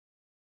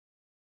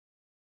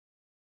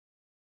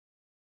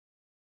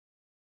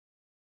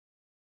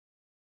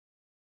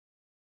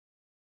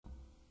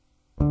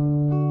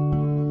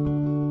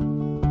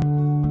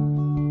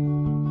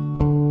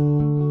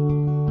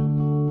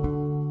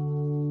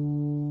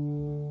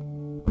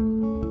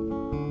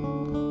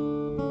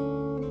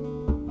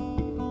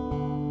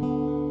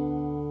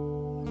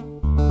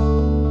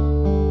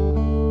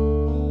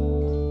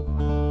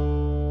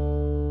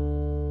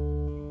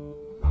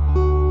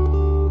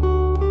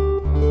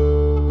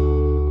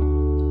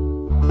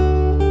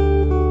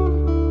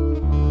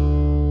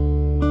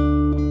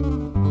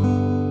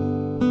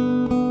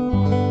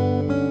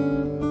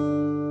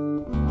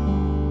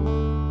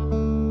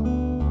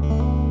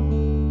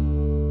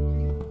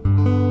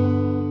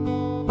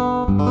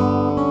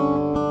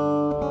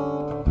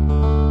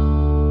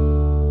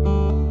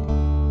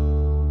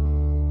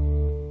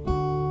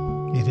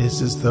It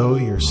is as though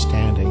you're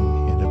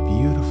standing in a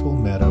beautiful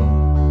meadow,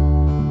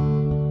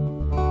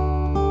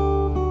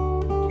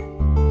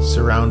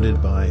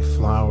 surrounded by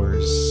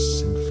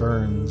flowers and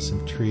ferns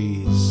and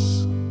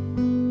trees,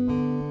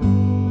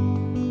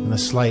 and a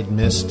slight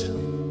mist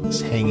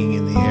is hanging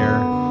in the air,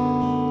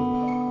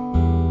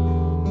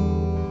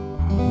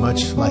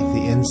 much like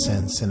the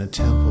incense in a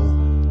temple.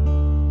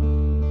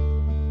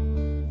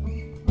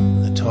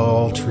 And the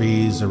tall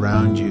trees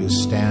around you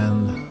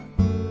stand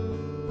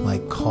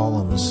like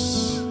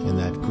columns in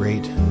that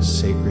great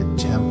sacred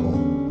temple.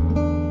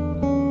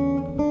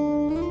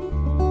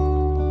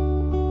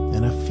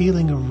 And a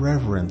feeling of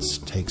reverence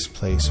takes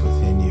place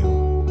within you,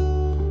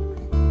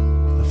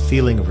 a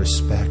feeling of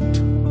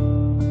respect.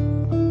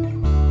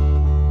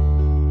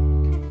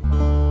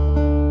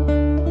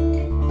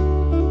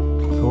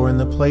 For in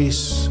the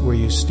place where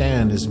you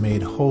stand is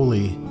made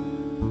holy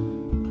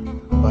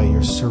by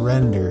your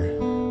surrender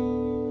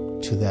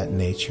to that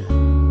nature.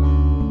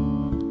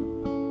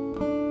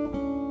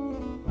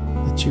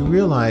 That you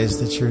realize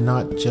that you're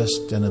not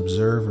just an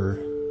observer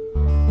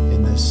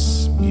in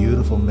this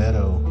beautiful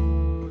meadow,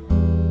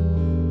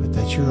 but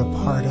that you're a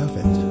part of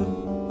it,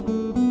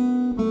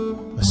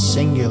 a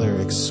singular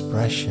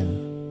expression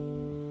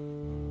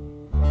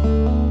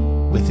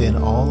within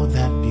all of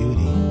that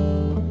beauty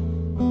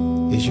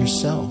is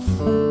yourself.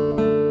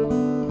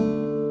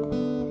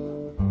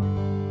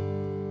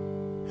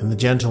 And the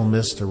gentle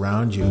mist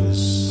around you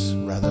is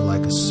rather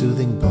like a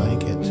soothing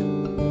blanket,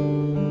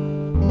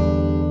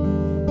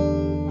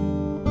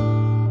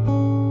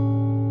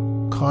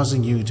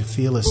 causing you to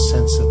feel a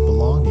sense of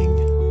belonging,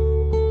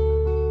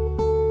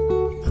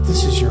 that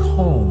this is your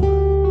home,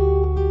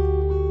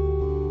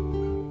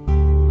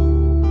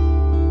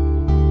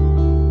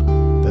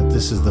 that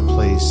this is the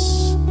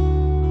place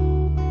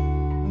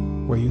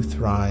where you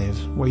thrive,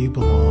 where you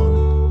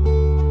belong.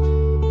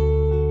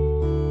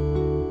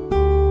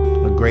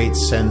 A great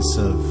sense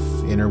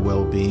of inner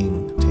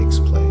well-being takes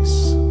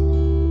place,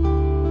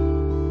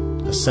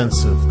 a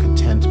sense of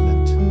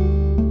contentment.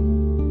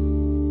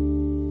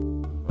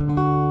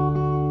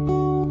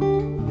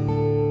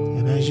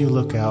 And as you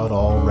look out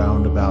all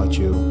round about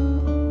you,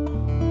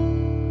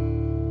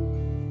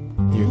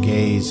 your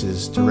gaze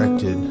is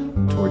directed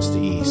towards the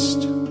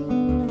east,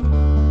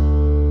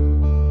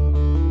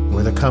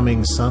 where the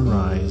coming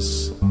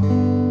sunrise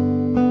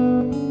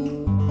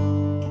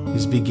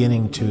is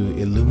beginning to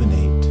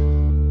illuminate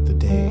the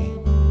day.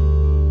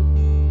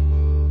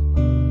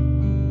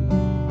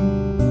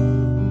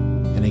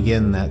 And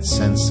again, that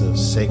sense of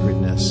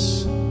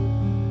sacredness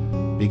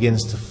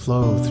begins to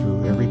flow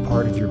through every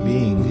part of your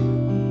being,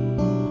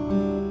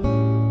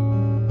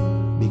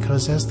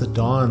 because as the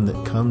dawn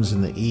that comes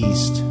in the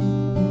east,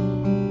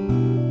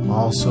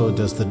 also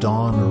does the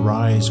dawn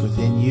arise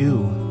within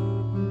you.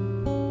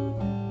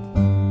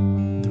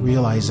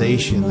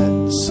 Realization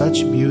that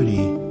such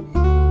beauty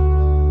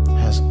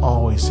has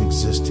always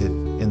existed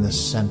in the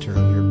center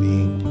of your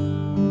being.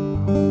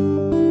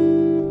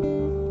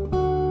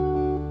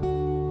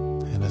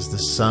 And as the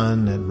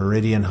sun at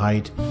meridian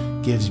height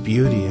gives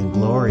beauty and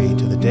glory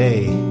to the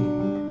day,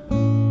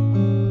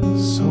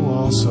 so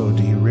also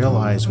do you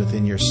realize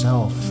within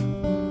yourself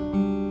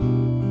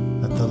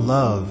that the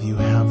love you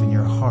have in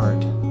your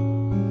heart,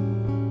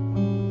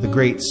 the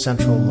great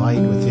central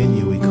light within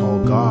you we call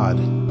God,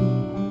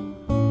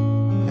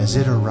 as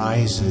it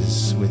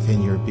arises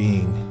within your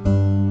being,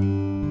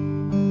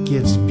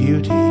 gives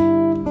beauty,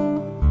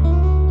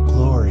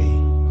 glory,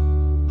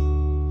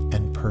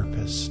 and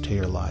purpose to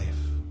your life.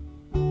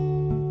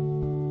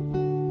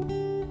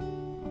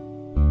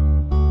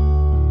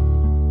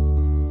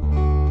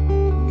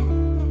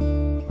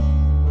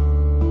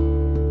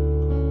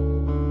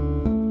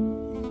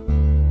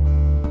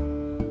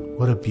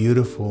 What a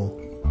beautiful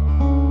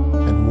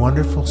and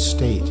wonderful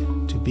state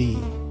to be.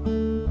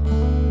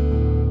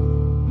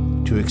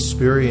 To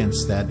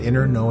experience that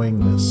inner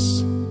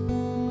knowingness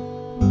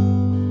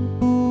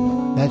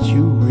that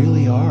you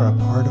really are a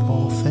part of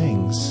all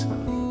things,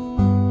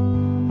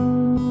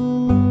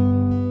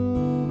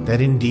 that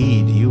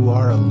indeed you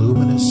are a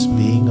luminous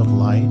being of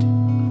light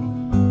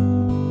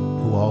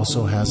who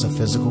also has a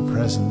physical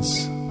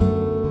presence,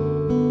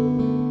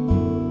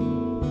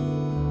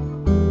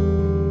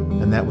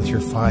 and that with your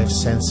five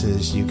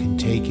senses you can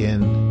take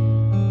in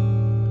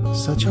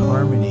such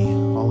harmony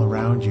all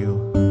around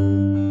you,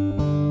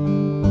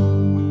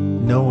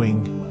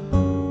 knowing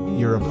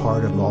you're a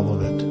part of all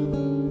of it,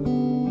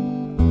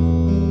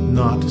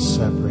 not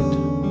separate.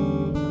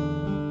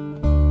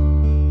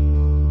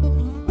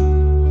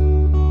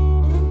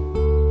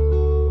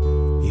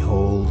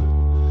 Behold,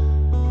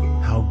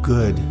 how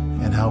good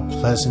and how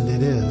pleasant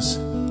it is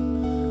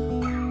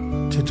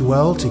to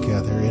dwell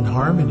together in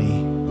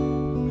harmony.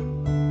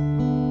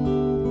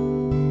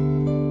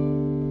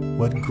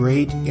 What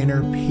great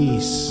inner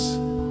peace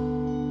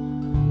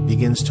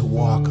begins to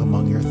walk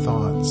among your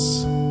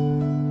thoughts,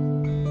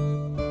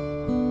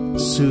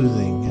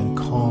 soothing and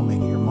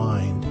calming your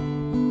mind.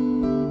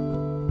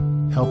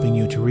 helping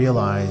you to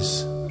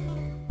realize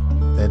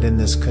that in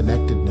this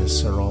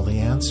connectedness are all the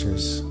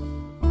answers.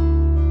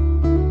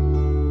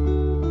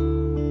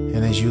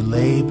 And as you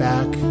lay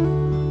back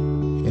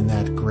in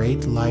that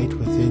great light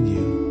within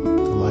you,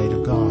 the light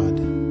of God,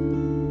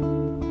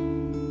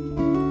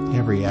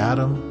 every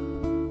atom,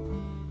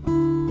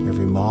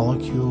 every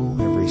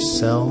molecule, every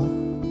cell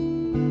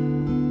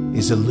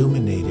is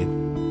illuminated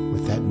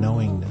with that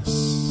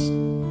knowingness.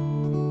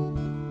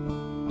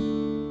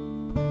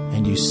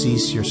 And you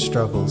cease your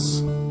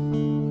struggles,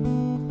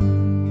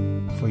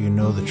 for you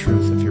know the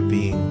truth of your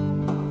being.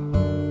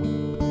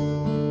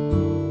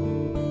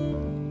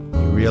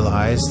 You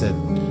realize that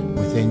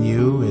within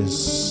you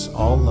is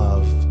all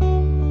love,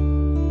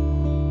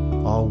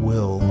 all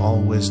will,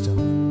 all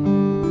wisdom.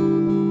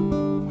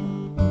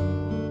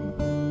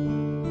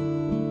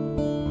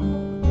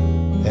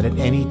 That at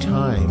any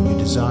time you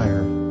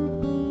desire,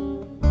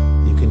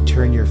 you can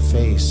turn your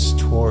face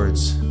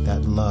towards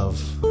that love,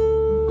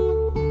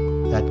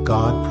 that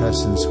God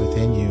presence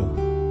within you,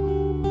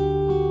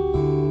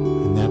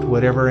 and that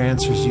whatever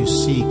answers you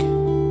seek,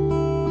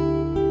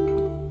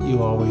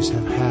 you always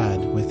have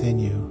had within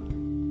you.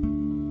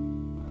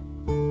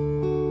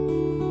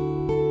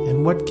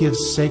 And what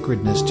gives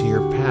sacredness to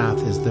your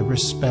path is the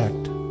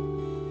respect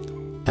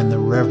and the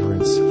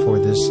reverence for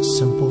this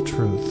simple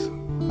truth.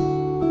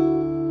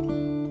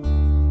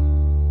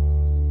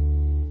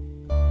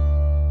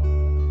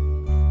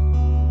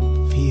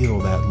 Feel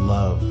that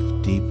love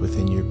deep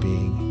within your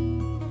being.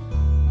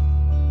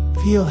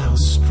 Feel how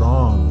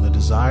strong the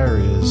desire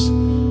is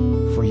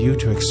for you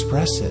to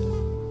express it.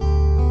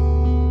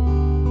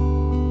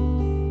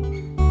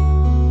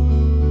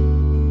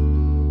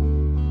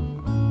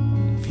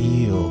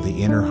 Feel the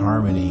inner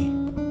harmony,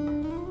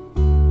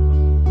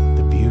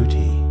 the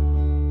beauty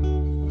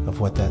of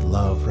what that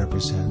love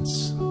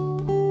represents.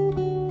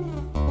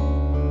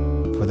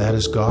 For that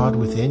is God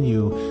within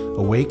you,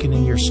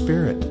 awakening your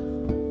spirit.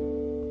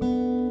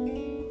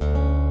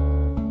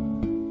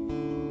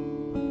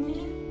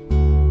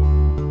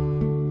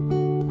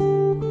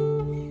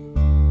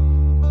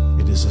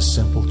 It is a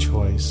simple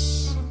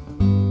choice.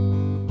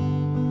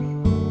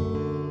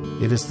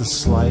 It is the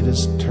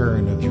slightest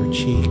turn of your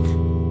cheek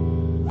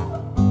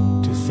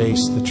to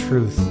face the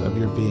truth of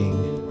your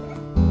being.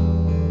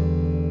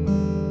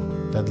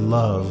 That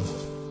love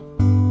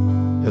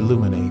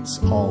illuminates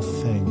all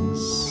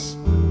things.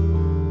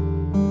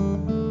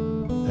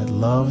 That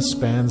love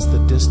spans the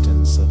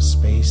distance of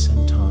space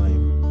and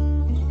time.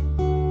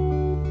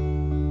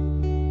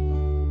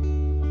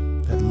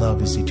 That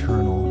love is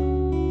eternal.